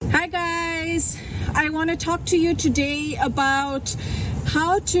I want to talk to you today about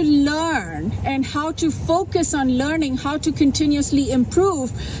how to learn and how to focus on learning, how to continuously improve.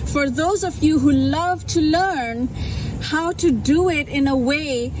 For those of you who love to learn, how to do it in a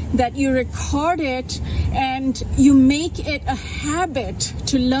way that you record it and you make it a habit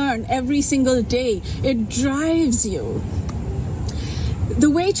to learn every single day. It drives you. The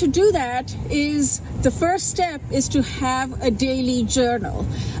way to do that is, the first step is to have a daily journal.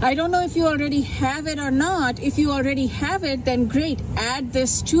 I don't know if you already have it or not. If you already have it, then great. Add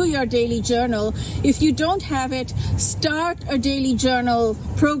this to your daily journal. If you don't have it, start a daily journal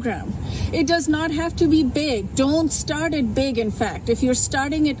program. It does not have to be big. Don't start it big, in fact. If you're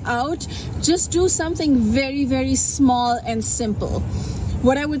starting it out, just do something very, very small and simple.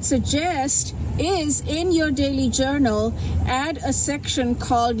 What I would suggest is, in your daily journal, add a section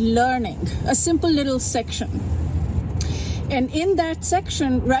called learning, a simple little section. And in that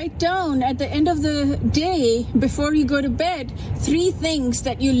section, write down at the end of the day, before you go to bed, 3 things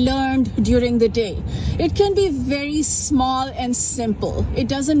that you learned during the day. It can be very small and simple. It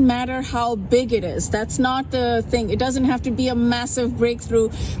doesn't matter how big it is. That's not the thing. It doesn't have to be a massive breakthrough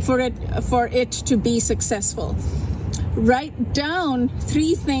for it to be successful. Write down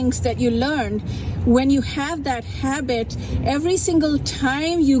 3 things that you learned. When you have that habit, every single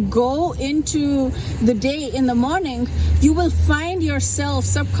time you go into the day in the morning, you will find yourself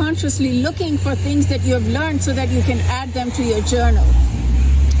subconsciously looking for things that you have learned so that you can add them to your journal.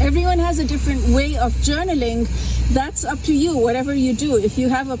 Everyone has a different way of journaling. That's up to you, whatever you do. If you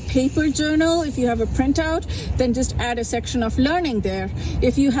have a paper journal, if you have a printout, then just add a section of learning there.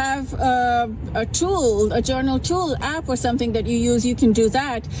 If you have a tool, a journal tool app or something that you use, you can do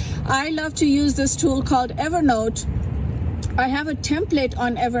that. I love to use this tool called Evernote. I have a template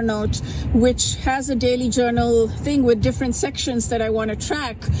on Evernote which has a daily journal thing with different sections that I want to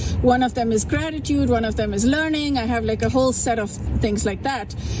track. One of them is gratitude, one of them is learning. I have like a whole set of things like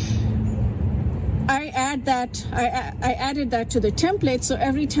that. I added that to the template, so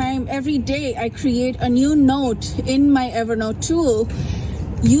every day I create a new note in my Evernote tool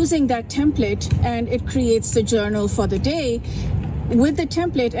using that template, and it creates the journal for the day with the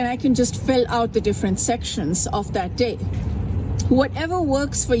template, and I can just fill out the different sections of that day. Whatever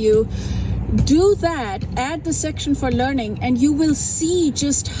works for you, do that. Add the section for learning, and you will see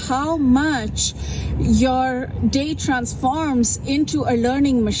just how much your day transforms into a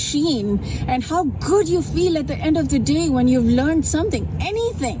learning machine, and how good you feel at the end of the day when you've learned something,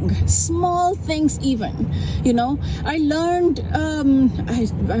 anything, small things even. You know, I learned,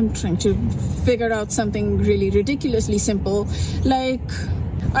 I'm trying to figure out something really ridiculously simple, like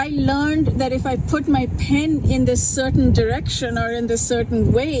I learned that if I put my pen in this certain direction or in this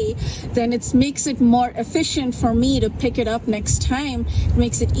certain way, then it makes it more efficient for me to pick it up next time. It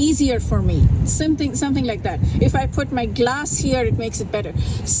makes it easier for me. Something like that. If I put my glass here, it makes it better.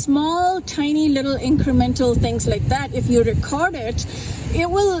 Small, tiny, little incremental things like that. If you record it, it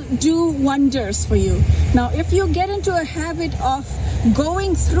will do wonders for you. Now, if you get into a habit of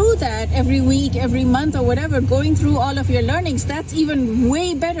going through that every week, every month, or whatever, going through all of your learnings, that's even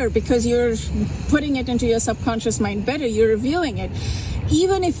way better, because you're putting it into your subconscious mind better. You're reviewing it.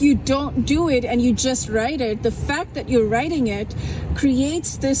 Even if you don't do it and you just write it, the fact that you're writing it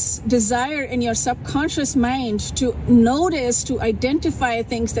creates this desire in your subconscious mind to notice, to identify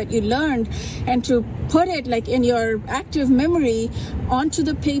things that you learned, and to put it like in your active memory onto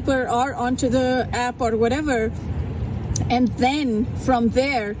the paper or onto the app or whatever. And then from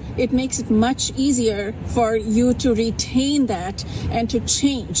there, it makes it much easier for you to retain that and to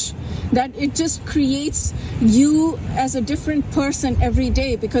change. That it just creates you as a different person every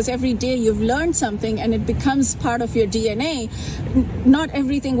day, because every day you've learned something and it becomes part of your DNA. Not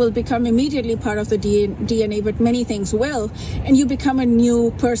everything will become immediately part of the DNA, but many things will. And you become a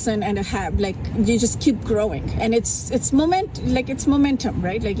new person and a habit. Like, you just keep growing. And it's momentum,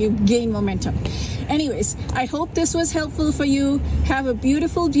 right? Like, you gain momentum. Anyways, I hope this was helpful for you. Have a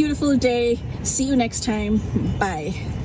beautiful, beautiful day. See you next time. Bye.